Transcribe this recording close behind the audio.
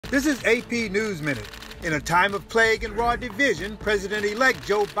This is AP News Minute. In a time of plague and raw division, President-elect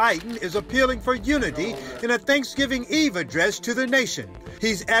Joe Biden is appealing for unity in a Thanksgiving Eve address to the nation.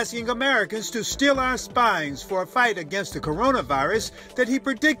 He's asking Americans to still our spines for a fight against the coronavirus that he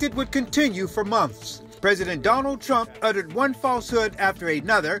predicted would continue for months. President Donald Trump uttered one falsehood after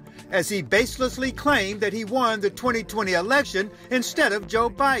another as he baselessly claimed that he won the 2020 election instead of Joe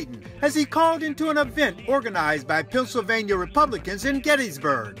Biden, as he called into an event organized by Pennsylvania Republicans in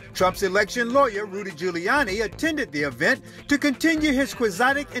Gettysburg. Trump's election lawyer, Rudy Giuliani, attended the event to continue his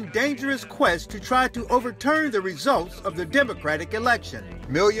quixotic and dangerous quest to try to overturn the results of the Democratic election.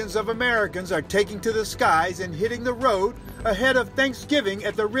 Millions of Americans are taking to the skies and hitting the road ahead of Thanksgiving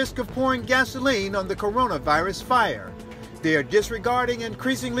at the risk of pouring gasoline on the coronavirus fire. They are disregarding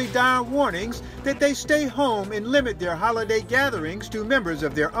increasingly dire warnings that they stay home and limit their holiday gatherings to members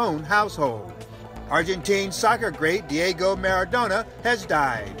of their own household. Argentine soccer great Diego Maradona has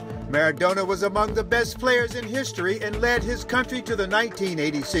died. Maradona was among the best players in history and led his country to the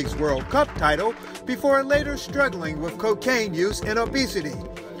 1986 World Cup title before later struggling with cocaine use and obesity.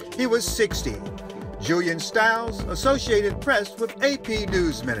 He was 60. Julian Stiles, Associated Press with AP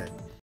News Minute.